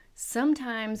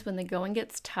Sometimes when the going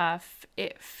gets tough,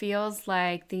 it feels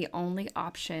like the only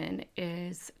option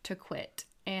is to quit.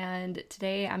 And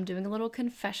today I'm doing a little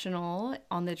confessional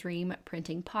on the Dream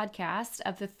Printing podcast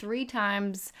of the 3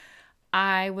 times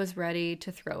I was ready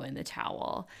to throw in the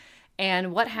towel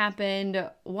and what happened,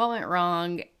 what went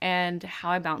wrong, and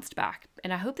how I bounced back.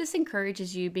 And I hope this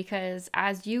encourages you because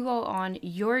as you go on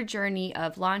your journey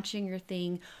of launching your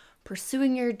thing,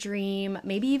 pursuing your dream,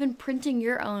 maybe even printing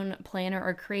your own planner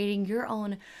or creating your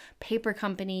own paper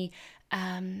company,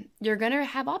 you're going to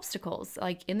have obstacles.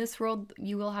 Like in this world,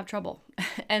 you will have trouble.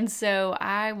 And so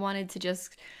I wanted to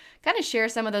just kind of share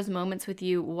some of those moments with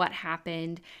you, what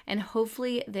happened, and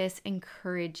hopefully this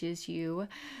encourages you.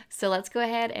 So let's go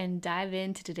ahead and dive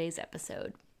into today's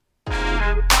episode.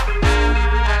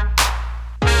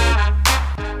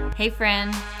 Hey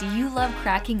friend, do you love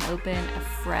cracking open a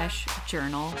fresh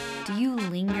journal? Do you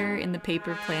linger in the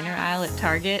paper planner aisle at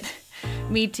Target?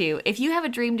 Me too. If you have a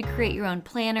dream to create your own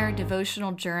planner,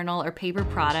 devotional journal, or paper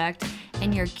product,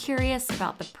 and you're curious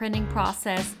about the printing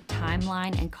process,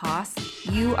 timeline, and cost,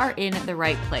 you are in the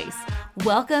right place.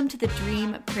 Welcome to the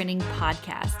Dream Printing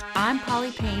Podcast. I'm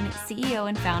Polly Payne, CEO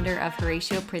and founder of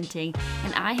Horatio Printing,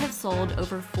 and I have sold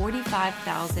over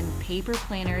 45,000 paper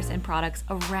planners and products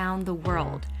around the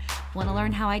world. Want to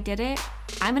learn how I did it?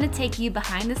 I'm going to take you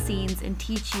behind the scenes and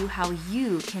teach you how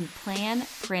you can plan,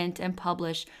 print, and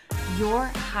publish your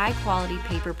high-quality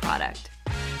paper product.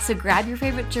 So grab your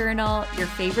favorite journal, your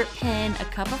favorite pen, a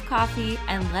cup of coffee,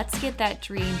 and let's get that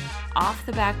dream off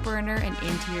the back burner and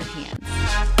into your hands.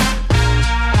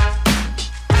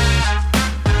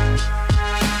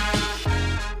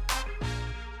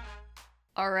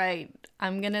 All right,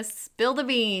 I'm going to spill the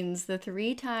beans, the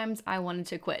 3 times I wanted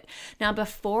to quit. Now,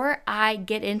 before I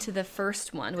get into the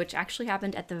first one, which actually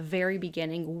happened at the very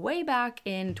beginning, way back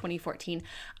in 2014,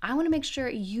 I want to make sure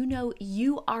you know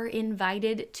you are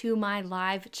invited to my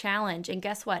live challenge. And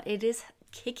guess what? It is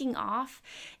kicking off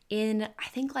in, I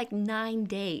think, like 9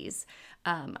 days.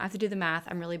 I have to do the math.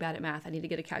 I'm really bad at math. I need to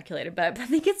get a calculator, but I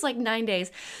think it's like 9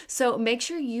 days. So make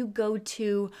sure you go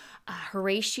to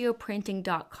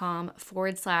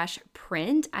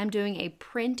HoratioPrinting.com/print. I'm doing a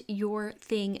print your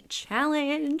thing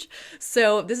challenge.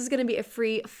 So this is going to be a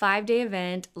free 5-day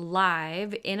event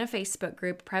live in a Facebook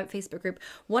group, private Facebook group.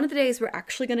 One of the days we're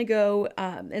actually going to go,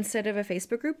 instead of a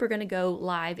Facebook group, we're going to go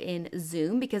live in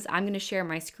Zoom because I'm going to share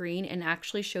my screen and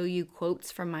actually show you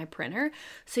quotes from my printer.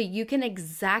 So you can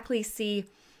exactly see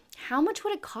how much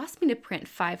would it cost me to print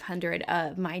 500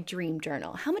 of my dream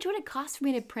journal? How much would it cost for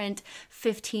me to print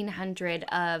 1,500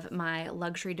 of my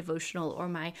luxury devotional or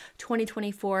my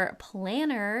 2024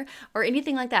 planner or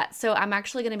anything like that? So I'm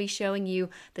actually going to be showing you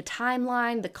the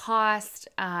timeline, the cost,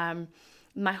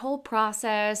 my whole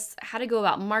process, how to go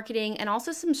about marketing, and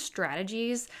also some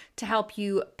strategies to help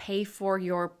you pay for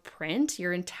your print,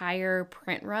 your entire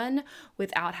print run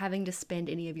without having to spend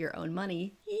any of your own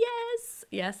money.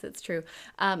 Yes, that's true.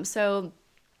 So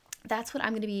that's what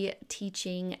I'm going to be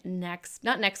teaching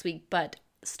not next week, but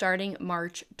starting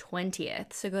March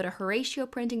 20th. So go to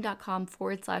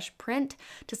HoratioPrinting.com/print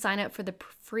to sign up for the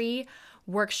free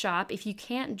workshop. If you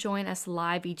can't join us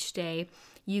live each day,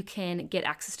 you can get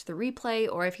access to the replay,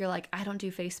 or if you're like, I don't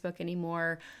do Facebook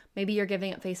anymore, maybe you're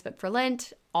giving up Facebook for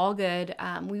Lent, all good.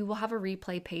 We will have a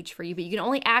replay page for you, but you can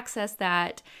only access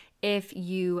that if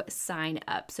you sign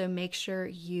up. So make sure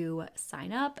you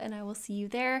sign up and I will see you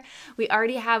there. We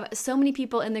already have so many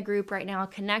people in the group right now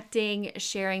connecting,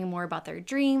 sharing more about their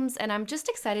dreams, and I'm just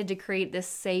excited to create this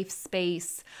safe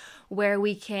space where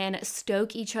we can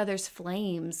stoke each other's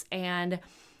flames and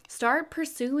start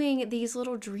pursuing these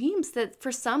little dreams that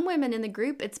for some women in the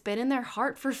group, it's been in their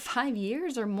heart for 5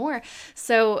 years or more.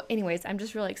 So anyways, I'm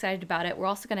just really excited about it. We're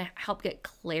also going to help get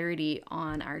clarity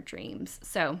on our dreams.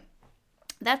 So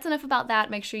that's enough about that.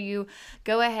 Make sure you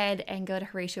go ahead and go to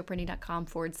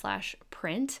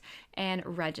HoratioPrinting.com/print and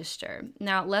register.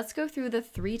 Now let's go through the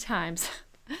 3 times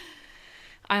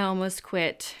I almost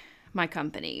quit my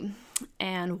company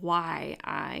and why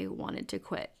I wanted to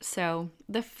quit. So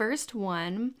the first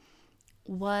one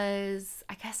was,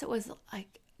 I guess it was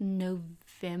like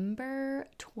November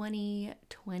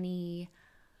 2020.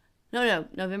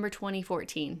 November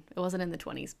 2014. It wasn't in the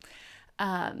 20s.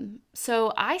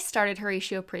 So I started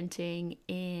Horatio Printing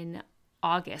in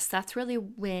August. That's really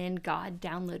when God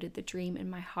downloaded the dream in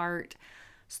my heart,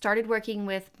 started working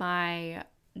with my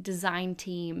design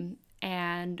team,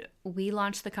 and we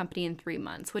launched the company in 3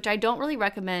 months, which I don't really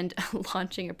recommend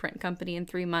launching a print company in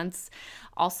 3 months.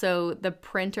 Also, the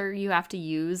printer you have to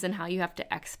use and how you have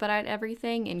to expedite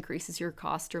everything increases your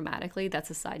cost dramatically.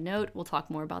 That's a side note. We'll talk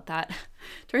more about that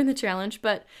during the challenge,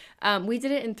 but we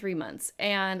did it in 3 months.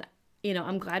 And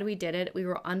I'm glad we did it. We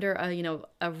were under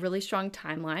a really strong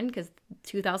timeline because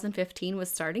 2015 was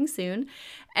starting soon.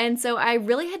 And so I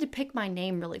really had to pick my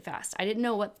name really fast. I didn't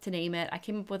know what to name it. I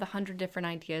came up with 100 different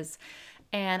ideas,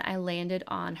 and I landed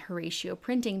on Horatio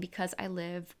Printing because I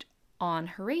lived on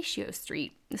Horatio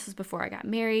Street. This was before I got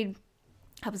married.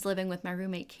 I was living with my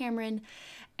roommate Cameron,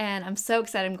 and I'm so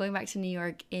excited. I'm going back to New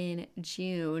York in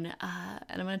June, and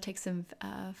I'm going to take some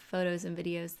photos and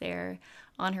videos there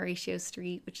on Horatio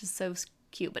Street, which is so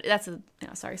cute. But that's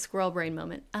squirrel brain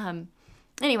moment.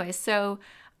 Anyway, so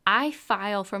I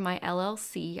file for my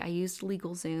LLC. I used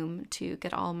LegalZoom to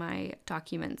get all my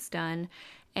documents done,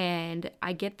 and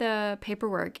I get the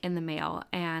paperwork in the mail,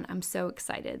 and I'm so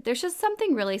excited. There's just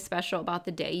something really special about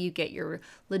the day you get your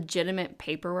legitimate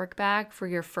paperwork back for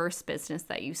your first business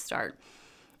that you start.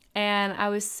 And I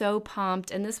was so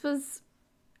pumped. And this was,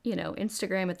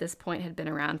 Instagram at this point had been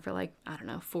around for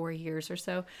 4 years or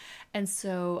so. And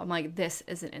so I'm like, this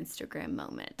is an Instagram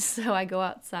moment. So I go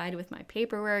outside with my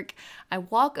paperwork. I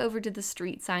walk over to the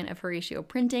street sign of Horatio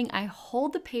Printing. I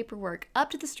hold the paperwork up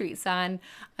to the street sign.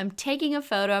 I'm taking a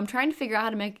photo. I'm trying to figure out how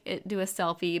to make it do a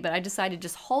selfie, but I decided to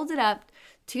just hold it up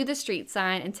to the street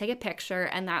sign and take a picture.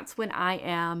 And that's when I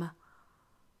am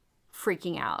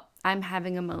freaking out. I'm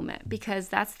having a moment because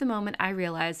that's the moment I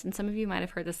realized, and some of you might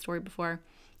have heard this story before,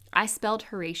 I spelled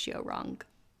Horatio wrong.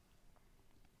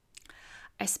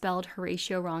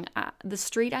 The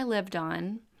street I lived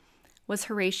on was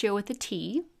Horatio with a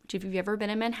T, which if you've ever been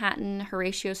in Manhattan,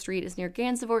 Horatio Street is near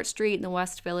Gansevoort Street in the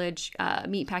West Village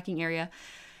meatpacking area.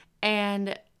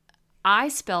 And I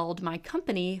spelled my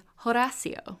company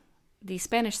Horacio, the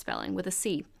Spanish spelling with a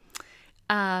C.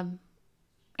 And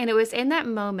it was in that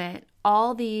moment,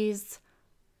 all these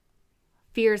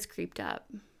fears creeped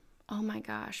up. Oh my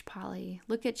gosh, Polly,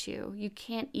 look at you. You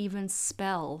can't even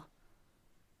spell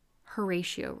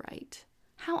Horatio right.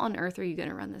 How on earth are you going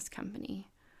to run this company?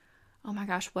 Oh my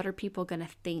gosh, what are people going to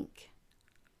think?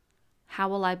 How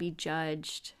will I be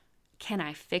judged? Can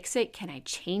I fix it? Can I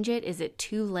change it? Is it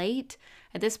too late?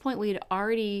 At this point,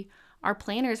 our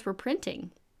planners were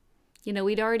printing.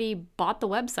 We'd already bought the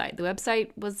website. The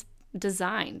website was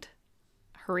designed.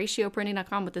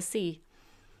 HoratioPrinting.com with a C.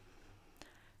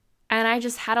 And I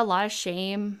just had a lot of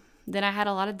shame. Then I had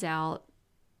a lot of doubt.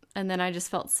 And then I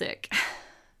just felt sick.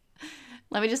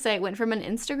 Let me just say, it went from an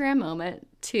Instagram moment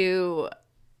to,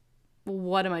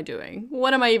 what am I doing?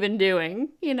 What am I even doing?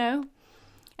 And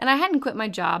I hadn't quit my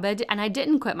job. And I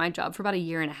didn't quit my job for about 1.5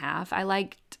 years. I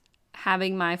liked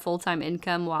having my full-time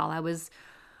income while I was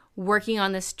working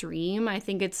on this dream. I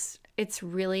think it's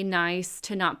really nice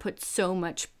to not put so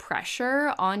much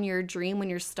pressure on your dream when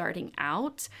you're starting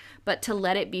out, but to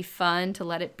let it be fun, to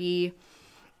let it be,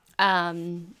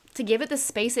 to give it the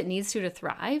space it needs to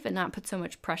thrive and not put so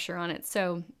much pressure on it.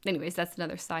 So anyways, that's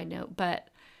another side note, but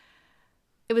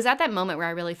it was at that moment where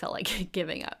I really felt like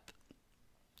giving up.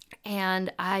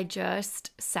 And I just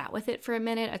sat with it for a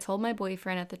minute. I told my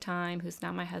boyfriend at the time, who's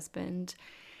now my husband,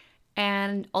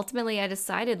 and ultimately I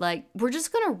decided we're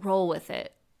just going to roll with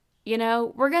it.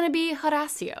 We're going to be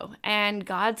Horacio, and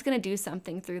God's going to do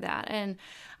something through that. And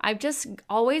I've just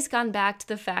always gone back to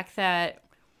the fact that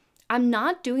I'm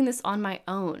not doing this on my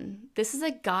own. This is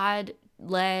a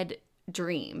God-led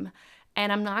dream,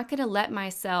 and I'm not going to let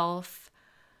myself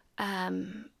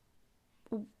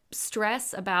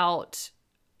stress about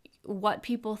what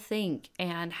people think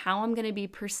and how I'm going to be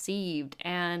perceived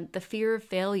and the fear of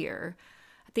failure.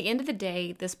 At the end of the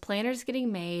day, this planner's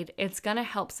getting made. It's going to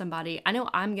help somebody. I know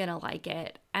I'm going to like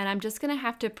it. And I'm just going to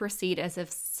have to proceed as if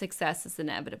success is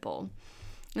inevitable.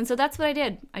 And so that's what I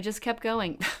did. I just kept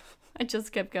going.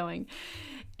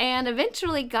 And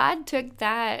eventually God took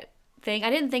that thing. I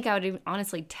didn't think I would even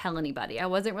honestly tell anybody. I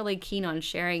wasn't really keen on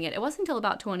sharing it. It wasn't until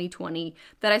about 2020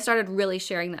 that I started really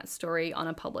sharing that story on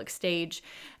a public stage.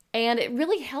 And it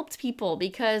really helped people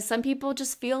because some people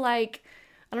just feel like,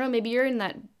 I don't know, maybe you're in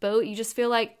that boat. You just feel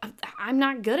like, I'm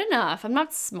not good enough. I'm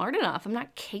not smart enough. I'm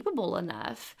not capable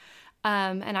enough.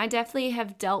 And I definitely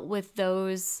have dealt with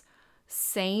those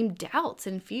same doubts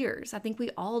and fears. I think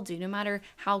we all do, no matter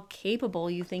how capable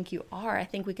you think you are. I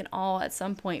think we can all at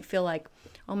some point feel like,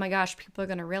 oh my gosh, people are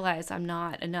going to realize I'm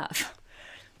not enough.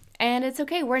 And it's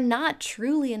okay. We're not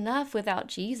truly enough without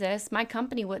Jesus. My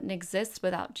company wouldn't exist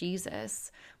without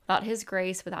Jesus, without his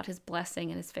grace, without his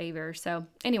blessing and his favor. So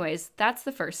anyways, that's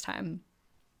the first time.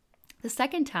 The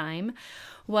second time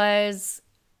was,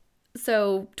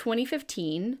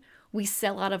 2015, we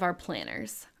sell out of our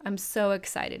planners. I'm so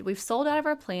excited. We've sold out of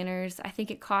our planners. I think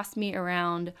it cost me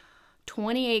around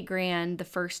 28 grand the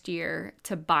first year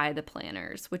to buy the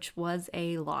planners, which was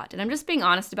a lot. And I'm just being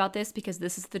honest about this because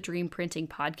this is the Dream Printing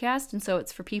podcast. And so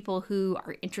it's for people who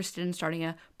are interested in starting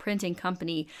a printing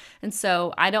company. And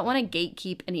so I don't want to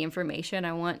gatekeep any information.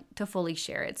 I want to fully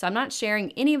share it. So I'm not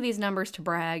sharing any of these numbers to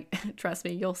brag. Trust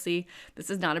me, you'll see this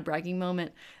is not a bragging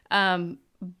moment.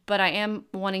 But I am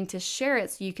wanting to share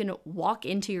it so you can walk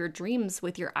into your dreams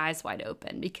with your eyes wide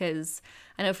open, because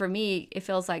I know for me, it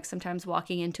feels like sometimes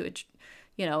walking into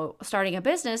starting a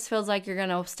business feels like you're going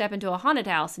to step into a haunted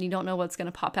house and you don't know what's going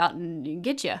to pop out and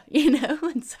get you,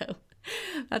 and so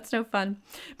that's no fun.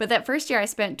 But that first year I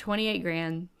spent 28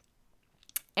 grand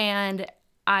and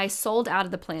I sold out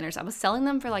of the planners. I was selling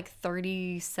them for like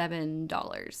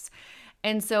 $37.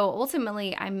 And so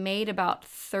ultimately I made about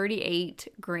 38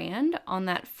 grand on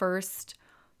that first.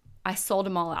 I sold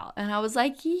them all out and I was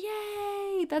like,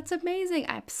 yay, that's amazing.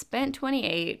 I spent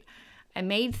 28, I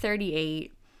made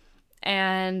 38,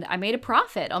 and I made a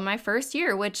profit on my first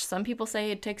year, which some people say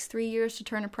it takes 3 years to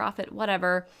turn a profit,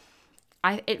 whatever.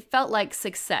 It felt like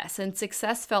success, and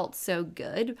success felt so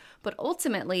good. But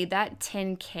ultimately that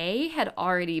 10K had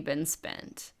already been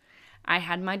spent. I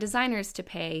had my designers to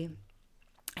pay.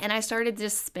 And I started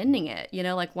just spending it,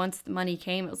 like once the money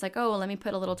came, it was like, oh, well, let me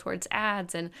put a little towards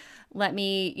ads and let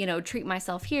me, treat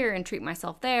myself here and treat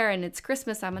myself there. And it's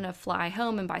Christmas. I'm going to fly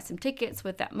home and buy some tickets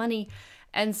with that money.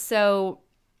 And so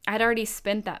I'd already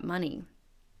spent that money.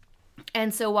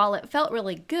 And so while it felt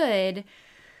really good,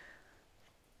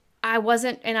 I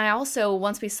also,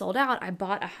 once we sold out, I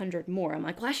bought 100 more. I'm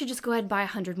like, well, I should just go ahead and buy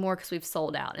 100 more because we've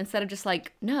sold out. Instead of just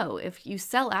like, no, if you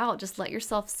sell out, just let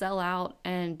yourself sell out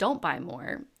and don't buy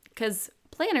more. Because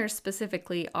planners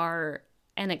specifically are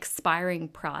an expiring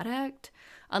product,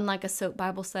 unlike a SOAP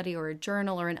Bible study or a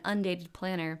journal or an undated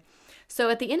planner. So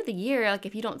at the end of the year, like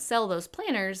if you don't sell those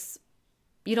planners,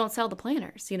 you don't sell the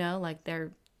planners, you have to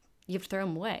throw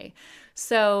them away.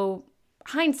 So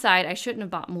hindsight, I shouldn't have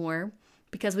bought more,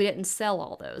 because we didn't sell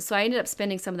all those. So I ended up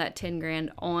spending some of that 10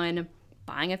 grand on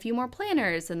buying a few more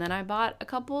planners. And then I bought a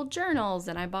couple journals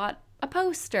and I bought a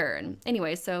poster. And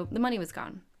anyway, so the money was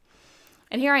gone.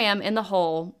 And here I am in the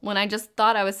hole when I just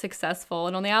thought I was successful.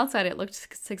 And on the outside, it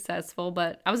looked successful,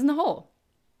 but I was in the hole.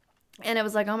 And it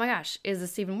was like, oh my gosh, is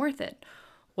this even worth it?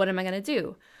 What am I going to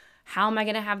do? How am I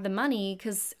going to have the money?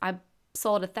 Because I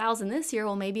sold 1,000 this year.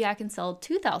 Well, maybe I can sell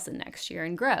 2,000 next year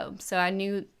and grow. So I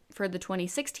knew for the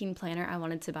 2016 planner, I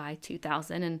wanted to buy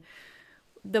 2,000. And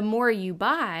the more you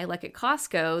buy, like at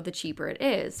Costco, the cheaper it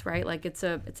is, right? Like it's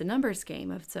a numbers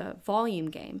game, it's a volume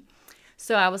game.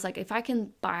 So I was like, if I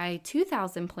can buy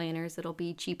 2,000 planners, it'll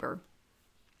be cheaper.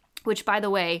 Which, by the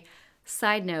way,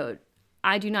 side note,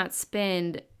 I do not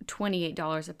spend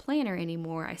 $28 a planner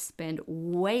anymore. I spend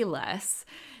way less.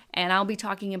 And I'll be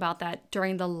talking about that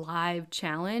during the live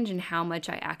challenge and how much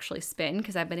I actually spend,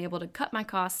 because I've been able to cut my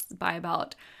costs by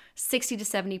about 60 to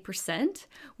 70%,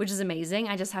 which is amazing.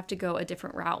 I just have to go a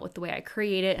different route with the way I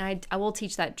create it. And I will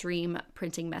teach that dream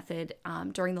printing method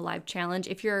during the live challenge.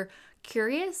 If you're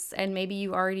curious and maybe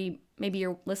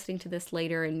you're listening to this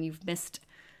later and you've missed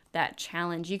that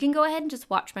challenge, you can go ahead and just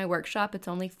watch my workshop. It's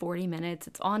only 40 minutes.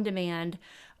 It's on demand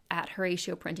at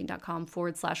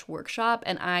HoratioPrinting.com/workshop.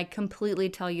 And I completely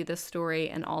tell you the story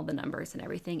and all the numbers and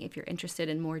everything if you're interested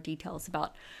in more details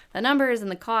about the numbers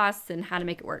and the costs and how to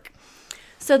make it work.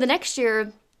 So the next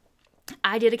year,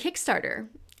 I did a Kickstarter.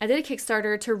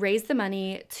 To raise the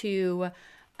money to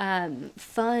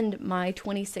fund my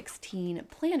 2016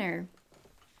 planner.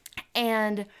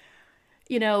 And,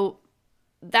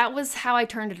 that was how I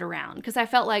turned it around, because I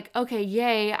felt like, okay,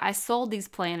 yay, I sold these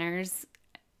planners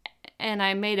and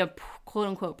I made a quote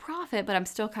unquote profit, but I'm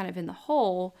still kind of in the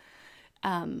hole.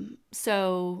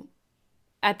 So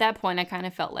at that point, I kind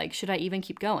of felt like, should I even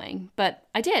keep going? But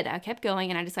I did. I kept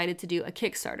going and I decided to do a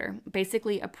Kickstarter,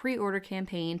 basically a pre-order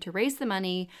campaign to raise the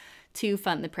money to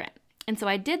fund the print. And so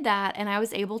I did that, and I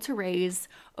was able to raise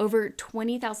over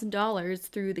 $20,000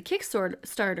 through the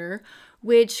Kickstarter,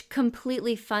 which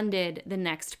completely funded the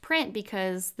next print,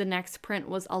 because the next print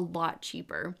was a lot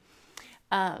cheaper,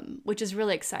 which is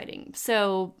really exciting.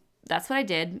 So that's what I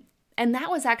did. And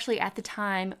that was actually at the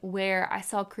time where I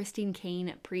saw Christine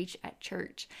Caine preach at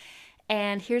church.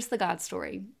 And here's the God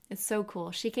story. It's so cool.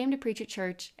 She came to preach at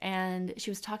church and she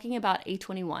was talking about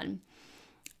A21.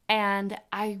 And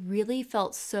I really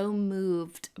felt so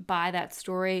moved by that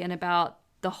story and about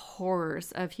the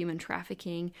horrors of human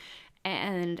trafficking.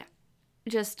 And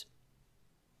just,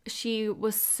 she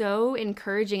was so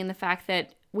encouraging in the fact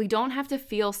that we don't have to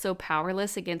feel so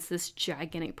powerless against this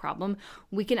gigantic problem.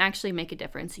 We can actually make a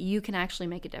difference. You can actually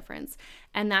make a difference.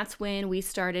 And that's when we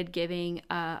started giving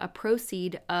a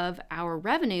proceed of our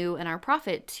revenue and our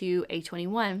profit to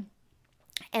A21.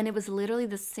 And it was literally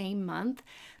the same month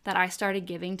that I started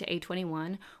giving to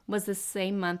A21 was the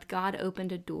same month God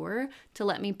opened a door to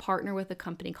let me partner with a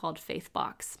company called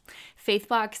FaithBox.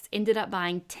 FaithBox ended up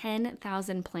buying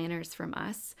 10,000 planners from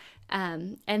us.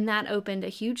 And that opened a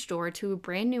huge door to a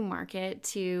brand new market,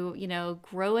 to,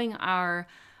 growing our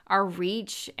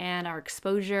reach and our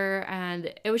exposure.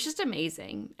 And it was just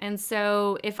amazing. And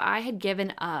so if I had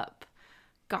given up,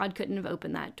 God couldn't have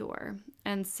opened that door.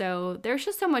 And so there's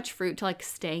just so much fruit to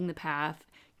staying the path,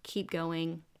 keep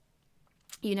going.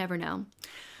 You never know.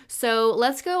 So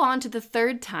let's go on to the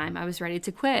third time I was ready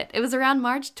to quit. It was around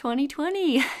March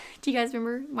 2020. Do you guys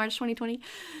remember March 2020?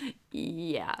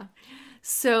 Yeah.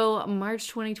 So March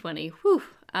 2020,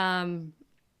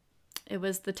 it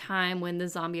was the time when the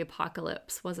zombie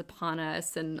apocalypse was upon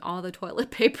us and all the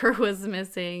toilet paper was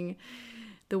missing.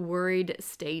 The worried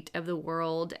state of the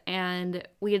world. And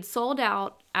we had sold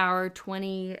out our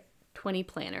 2020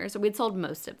 planners, or we'd sold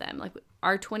most of them.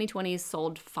 Our 2020s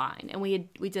sold fine. And we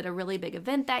did a really big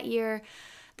event that year,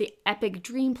 the Epic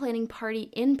Dream Planning Party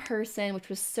in person, which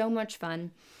was so much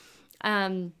fun.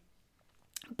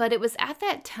 But it was at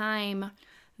that time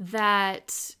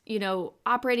that,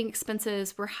 operating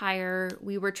expenses were higher.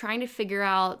 We were trying to figure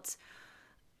out,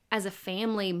 as a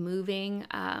family, moving.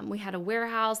 We had a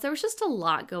warehouse. There was just a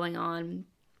lot going on.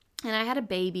 And I had a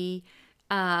baby.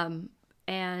 And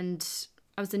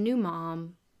I was a new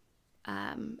mom.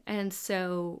 And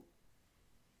so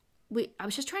I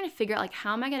was just trying to figure out,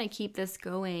 how am I going to keep this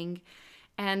going?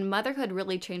 And motherhood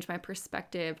really changed my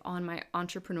perspective on my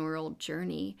entrepreneurial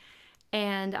journey.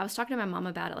 And I was talking to my mom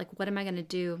about it, what am I going to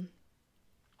do?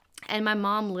 And my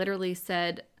mom literally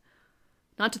said,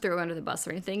 not to throw her under the bus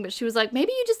or anything, but she was like,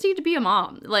 maybe you just need to be a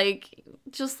mom.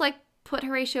 Just put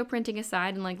Horatio printing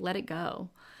aside and let it go.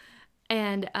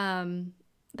 And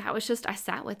that was just, I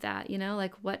sat with that,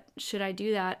 what should I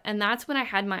do that? And that's when I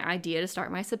had my idea to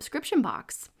start my subscription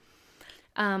box.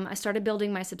 I started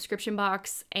building my subscription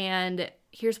box, and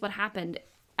here's what happened.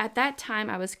 At that time,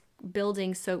 I was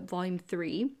building Soap Volume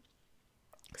 3,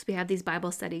 because we have these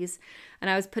Bible studies, and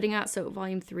I was putting out Soap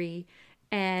Volume 3.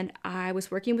 And I was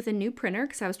working with a new printer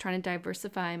because I was trying to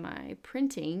diversify my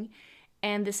printing.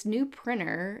 And this new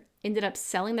printer ended up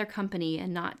selling their company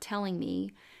and not telling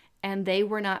me. And they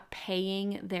were not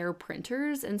paying their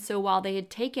printers. And so while they had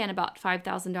taken about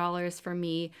 $5,000 from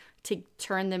me to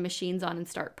turn the machines on and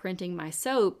start printing my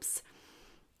soaps,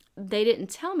 they didn't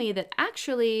tell me that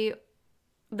actually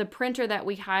the printer that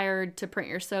we hired to print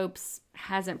your soaps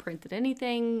hasn't printed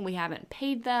anything. We haven't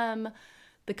paid them.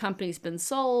 The company's been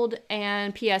sold,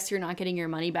 and P.S., you're not getting your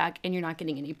money back, and you're not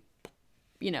getting any,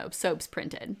 soaps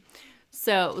printed.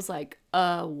 So it was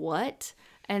what?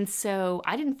 And so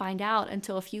I didn't find out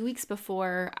until a few weeks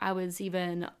before I was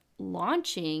even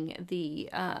launching the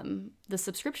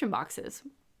subscription boxes.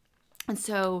 And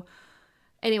so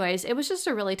anyways, it was just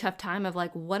a really tough time of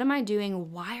what am I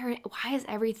doing? Why is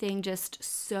everything just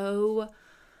so...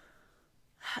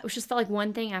 It was just felt like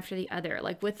one thing after the other,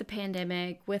 with the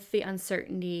pandemic, with the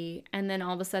uncertainty. And then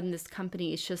all of a sudden this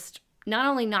company is just not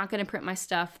only not going to print my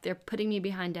stuff, they're putting me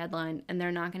behind deadline, and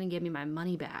they're not going to give me my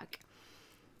money back.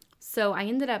 So I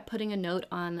ended up putting a note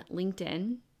on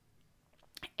LinkedIn,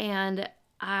 and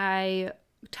I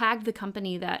tagged the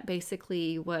company that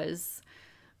basically was,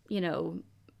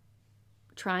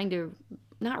 trying to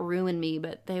not ruin me,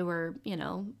 but they were,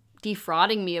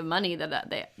 defrauding me of money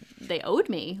that they owed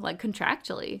me,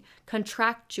 contractually.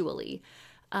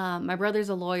 My brother's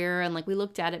a lawyer, and we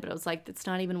looked at it, but I was it's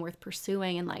not even worth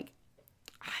pursuing, and I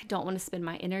don't want to spend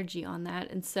my energy on that.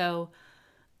 And so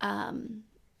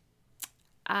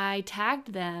I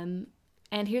tagged them,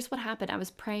 and here's what happened. I was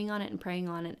praying on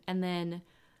it, and then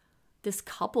this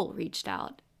couple reached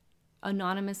out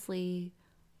anonymously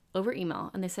over email,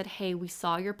 and they said, hey, we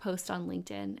saw your post on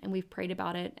LinkedIn and we've prayed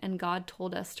about it, and God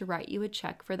told us to write you a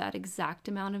check for that exact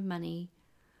amount of money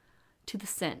to the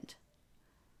cent.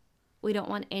 We don't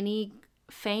want any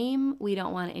fame. We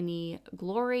don't want any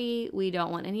glory. We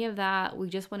don't want any of that. We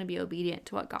just want to be obedient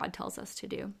to what God tells us to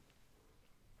do.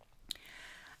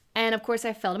 And of course,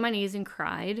 I fell to my knees and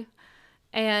cried,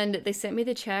 and they sent me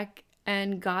the check,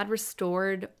 and God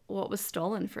restored what was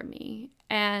stolen from me.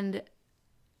 And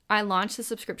I launched the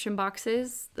subscription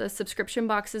boxes. The subscription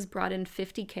boxes brought in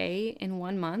 $50,000 in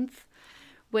 1 month,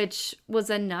 which was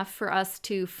enough for us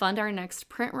to fund our next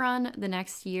print run the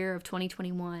next year of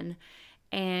 2021.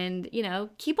 and,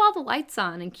 keep all the lights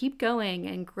on and keep going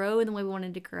and grow in the way we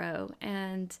wanted to grow.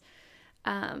 And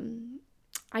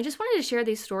I just wanted to share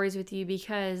these stories with you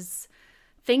because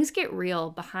things get real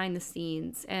behind the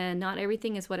scenes and not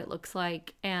everything is what it looks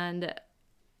like. And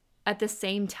at the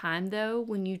same time, though,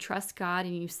 when you trust God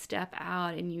and you step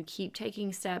out and you keep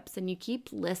taking steps and you keep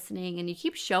listening and you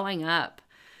keep showing up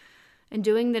and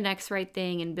doing the next right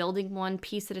thing and building one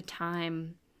piece at a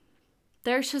time,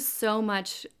 there's just so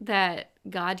much that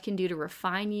God can do to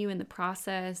refine you in the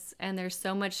process. And there's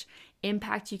so much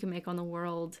impact you can make on the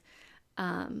world.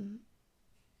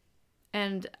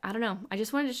 And I don't know, I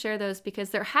just wanted to share those because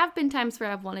there have been times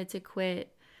where I've wanted to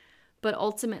quit, but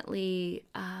ultimately,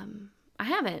 I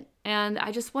haven't. And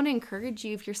I just want to encourage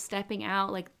you, if you're stepping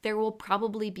out, like there will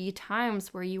probably be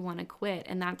times where you want to quit,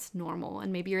 and that's normal.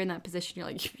 And maybe you're in that position, you're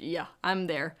like, yeah, I'm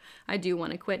there. I do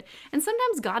want to quit. And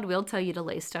sometimes God will tell you to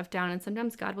lay stuff down, and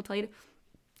sometimes God will tell you to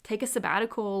take a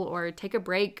sabbatical or take a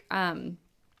break. I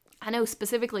know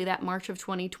specifically that March of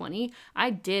 2020, I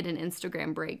did an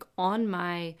Instagram break on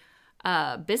my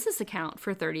business account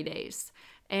for 30 days.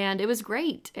 And it was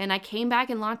great. And I came back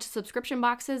and launched subscription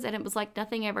boxes, and it was like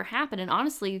nothing ever happened. And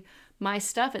honestly, my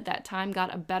stuff at that time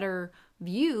got a better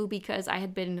view because I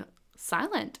had been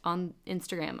silent on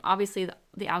Instagram. Obviously,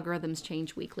 the algorithms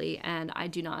change weekly, and I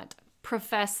do not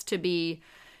profess to be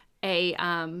a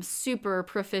super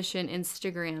proficient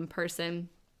Instagram person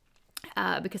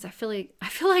because I feel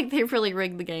like they really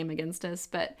rigged the game against us.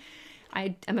 But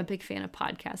I'm a big fan of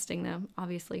podcasting, though,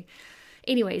 obviously.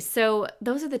 Anyways, so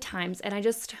those are the times, and I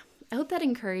hope that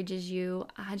encourages you.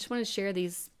 I just want to share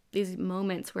these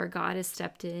moments where God has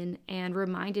stepped in and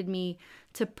reminded me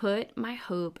to put my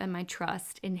hope and my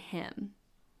trust in Him.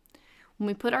 When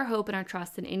we put our hope and our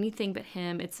trust in anything but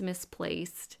Him, it's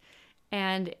misplaced,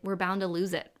 and we're bound to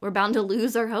lose it. We're bound to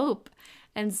lose our hope.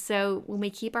 And so when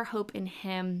we keep our hope in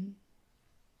Him,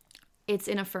 it's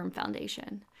in a firm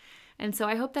foundation. And so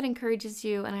I hope that encourages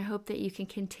you, and I hope that you can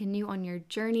continue on your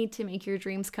journey to make your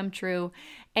dreams come true.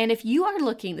 And if you are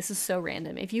looking, this is so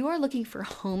random, if you are looking for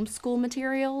homeschool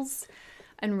materials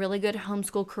and really good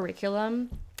homeschool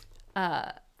curriculum,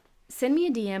 send me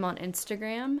a DM on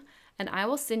Instagram, and I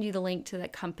will send you the link to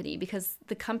that company, because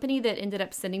the company that ended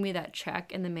up sending me that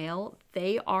check in the mail,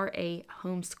 they are a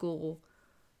homeschool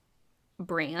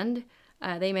brand.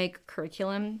 They make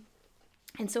curriculum.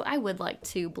 And so I would like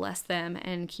to bless them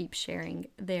and keep sharing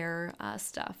their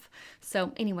stuff.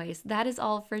 So anyways, that is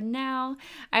all for now.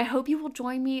 I hope you will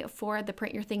join me for the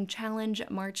Print Your Thing Challenge,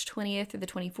 March 20th through the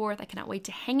 24th. I cannot wait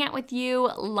to hang out with you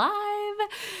live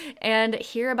and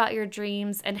hear about your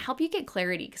dreams and help you get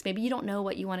clarity, because maybe you don't know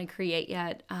what you want to create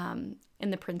yet in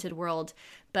the printed world.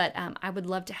 But I would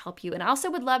love to help you. And I also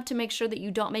would love to make sure that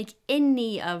you don't make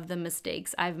any of the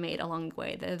mistakes I've made along the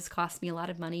way. That has cost me a lot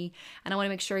of money. And I want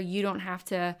to make sure you don't have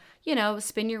to,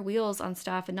 spin your wheels on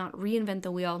stuff and not reinvent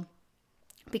the wheel.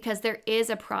 Because there is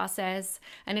a process,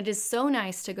 and it is so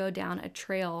nice to go down a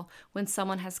trail when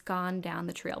someone has gone down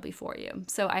the trail before you.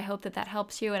 So I hope that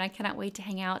helps you, and I cannot wait to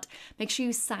hang out. Make sure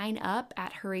you sign up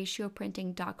at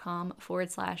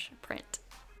HoratioPrinting.com/print.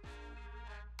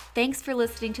 Thanks for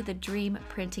listening to the Dream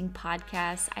Printing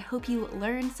Podcast. I hope you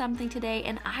learned something today,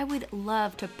 and I would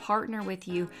love to partner with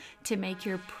you to make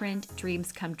your print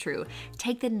dreams come true.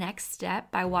 Take the next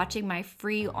step by watching my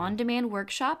free on-demand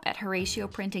workshop at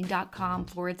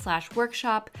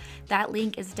HoratioPrinting.com/workshop. That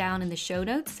link is down in the show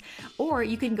notes. Or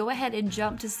you can go ahead and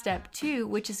jump to step 2,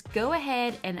 which is go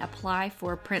ahead and apply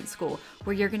for print school,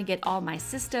 where you're going to get all my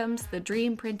systems, the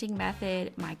dream printing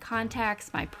method, my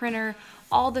contacts, my printer,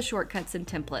 all the shortcuts and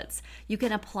templates. You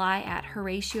can apply at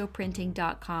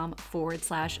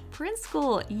HoratioPrinting.com/print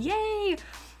school. Yay!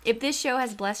 If this show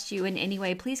has blessed you in any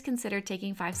way, please consider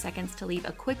taking 5 seconds to leave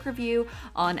a quick review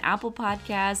on Apple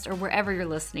Podcasts or wherever you're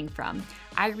listening from.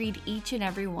 I read each and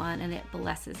every one, and it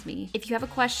blesses me. If you have a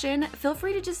question, feel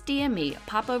free to just DM me.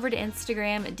 Pop over to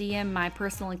Instagram, DM my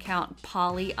personal account,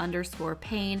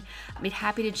 Polly_Payne. I'd be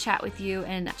happy to chat with you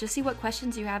and just see what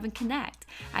questions you have and connect.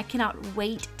 I cannot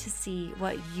wait to see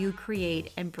what you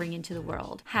create and bring into the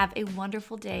world. Have a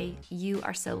wonderful day. You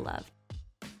are so loved.